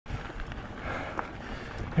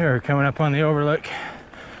Here, we're coming up on the overlook.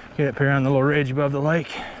 Get up here on the little ridge above the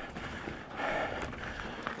lake.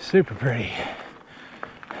 Super pretty.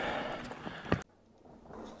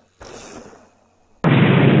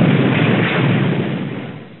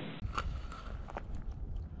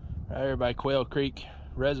 Right here by Quail Creek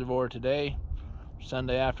Reservoir today,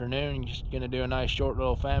 Sunday afternoon. Just gonna do a nice short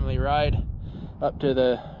little family ride up to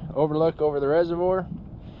the overlook over the reservoir.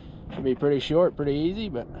 Should be pretty short, pretty easy,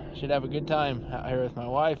 but should have a good time out here with my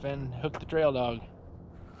wife and Hook the trail dog.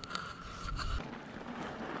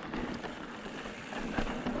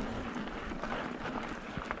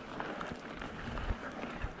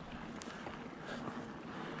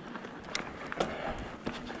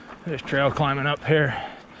 This trail climbing up here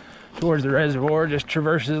towards the reservoir just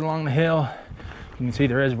traverses along the hill. You can see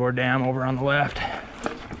the reservoir dam over on the left.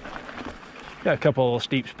 Got a couple of little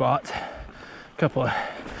steep spots, a couple of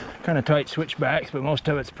kind of tight switchbacks, but most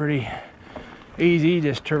of it's pretty easy,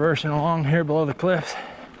 just traversing along here below the cliffs,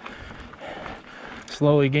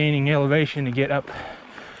 slowly gaining elevation to get up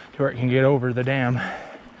to where it can get over the dam. Now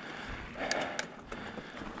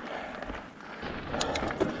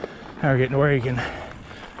we're getting to where you can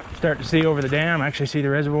start to see over the dam, actually see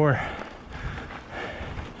the reservoir.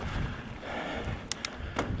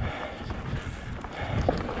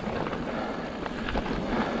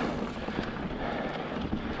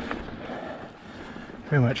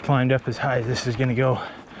 Pretty much climbed up as high as this is going to go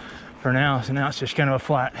for now, so now it's just kind of a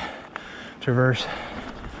flat traverse.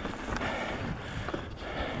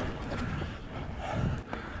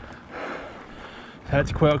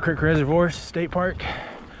 That's Quail Creek Reservoir State Park.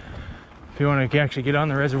 If you want to actually get on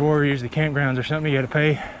the reservoir or use the campgrounds or something, you got to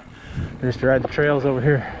pay just to ride the trails over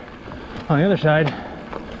here. On the other side,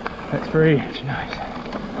 that's free. It's nice.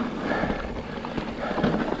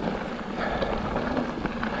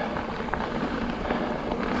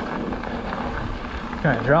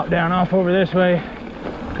 Kind of drop down off over this way,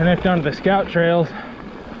 connect onto the scout trails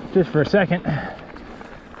just for a second, then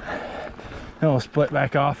we'll split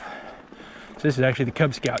back off. So this is actually the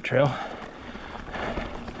Cub Scout trail.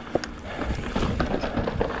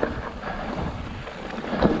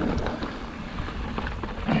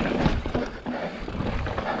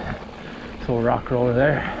 This little rock roller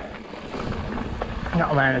there.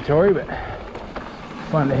 Not mandatory, but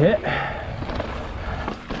fun to hit.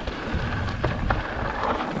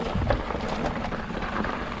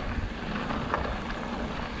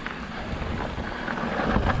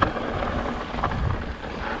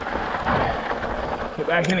 Get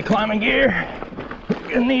back into climbing gear.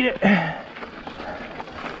 Gonna need it.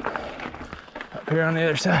 Up here on the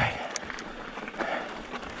other side.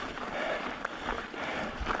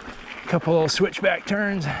 A couple little switchback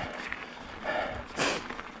turns.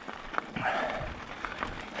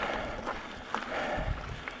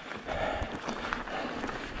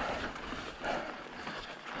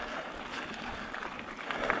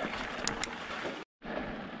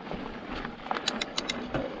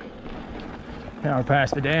 Now we're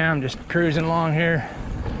past the dam, just cruising along here,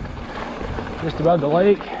 just above the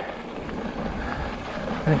lake.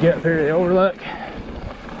 Gonna get up here to the overlook.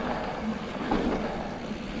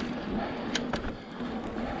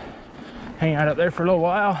 Hang out up there for a little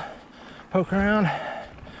while, poke around,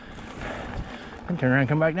 and turn around and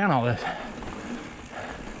come back down all this.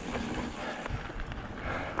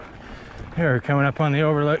 Here, we're coming up on the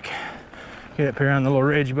overlook. Get up here on the little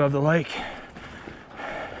ridge above the lake.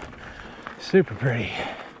 Super pretty. Is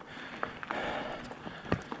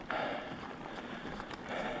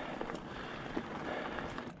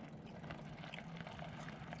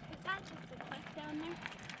that just a cliff down there?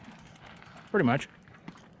 Pretty much.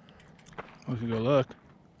 We could go look.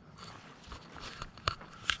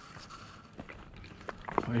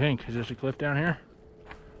 What do you think? Is this a cliff down here?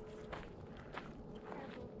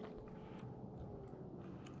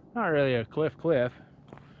 Not really a cliff.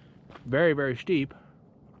 Very, very steep.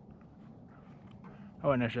 I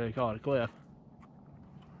wouldn't necessarily call it a cliff.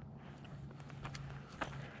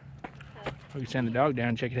 We can send the dog down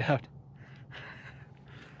and check it out.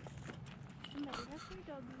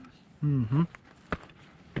 Mm-hmm.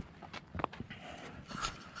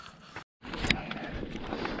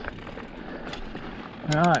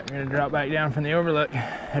 Alright, we're gonna drop back down from the overlook,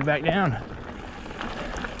 head back down.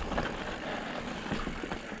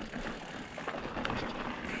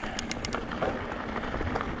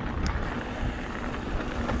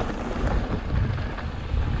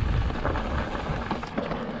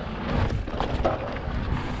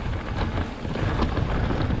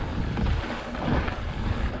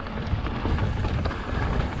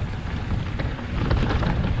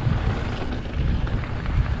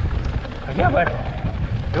 Yeah, buddy.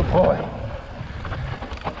 Good boy.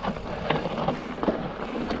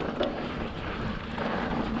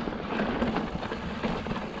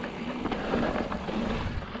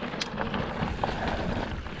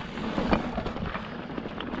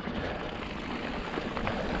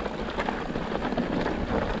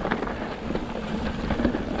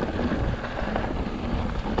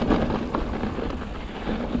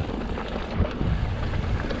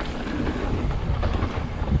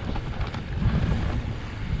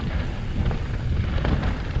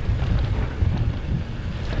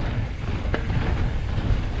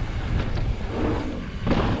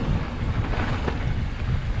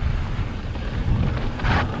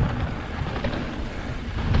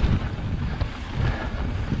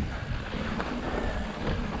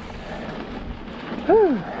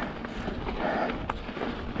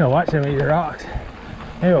 Now watch some of these rocks.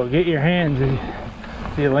 They will get your hands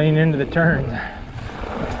as you lean into the turns.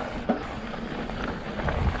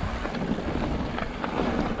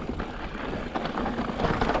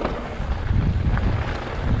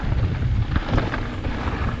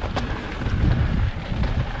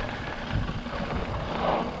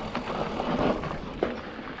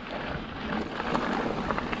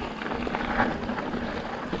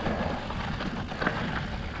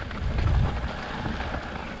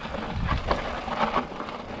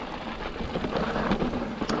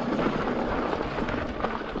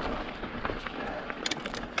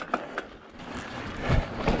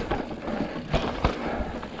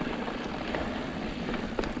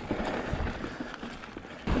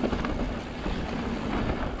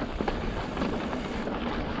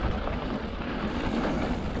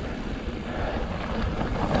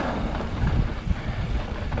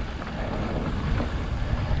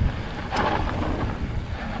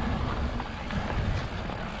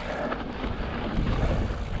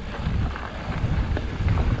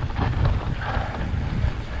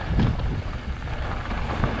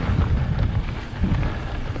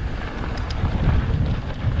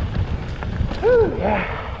 Woo,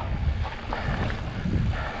 yeah.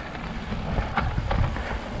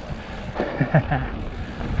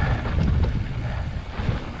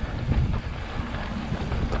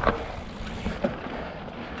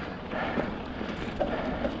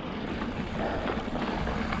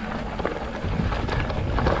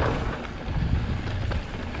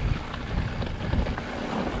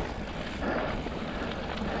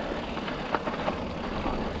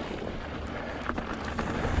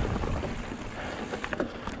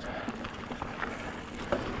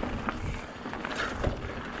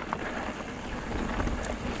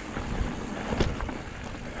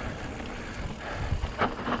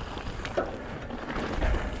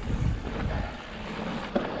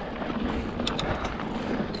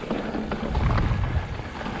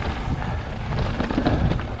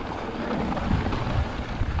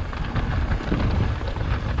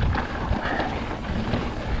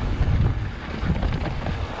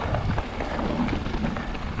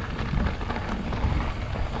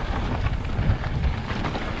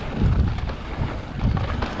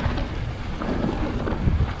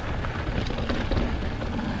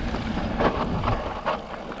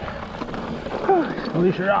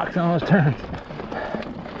 Loose rocks on those turns.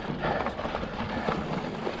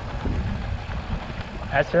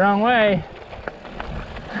 That's the wrong way.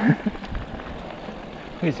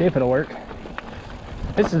 We can see if it'll work.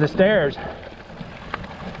 This is the stairs.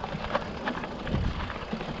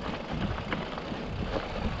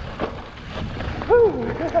 Woo.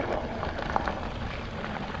 That's a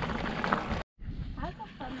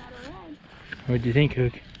fun little ride. What'd you think,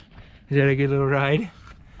 Hook? Is that a good little ride?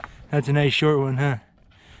 That's a nice short one, huh?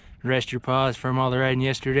 Rest your paws from all the riding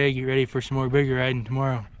yesterday. Get ready for some more bigger riding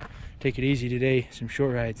tomorrow. Take it easy today, some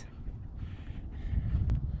short rides.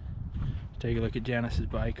 Take a look at Janice's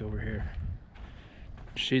bike over here.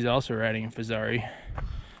 She's also riding a Fezzari.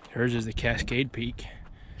 Hers is the Cascade Peak.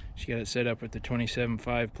 She got it set up with the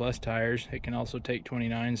 27.5 plus tires. It can also take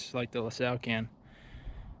 29s like the LaSalle can.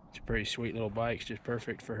 It's a pretty sweet little bike. It's just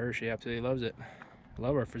perfect for her. She absolutely loves it.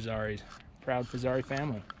 Love our Fezzaris. Proud Fezzari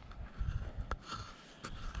family.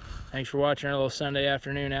 Thanks for watching our little Sunday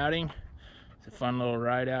afternoon outing. It's a fun little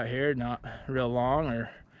ride out here, not real long or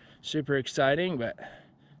super exciting, but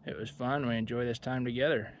it was fun. We enjoy this time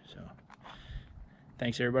together. So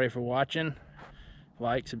thanks everybody for watching.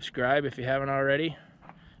 Like, subscribe if you haven't already.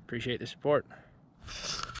 Appreciate the support.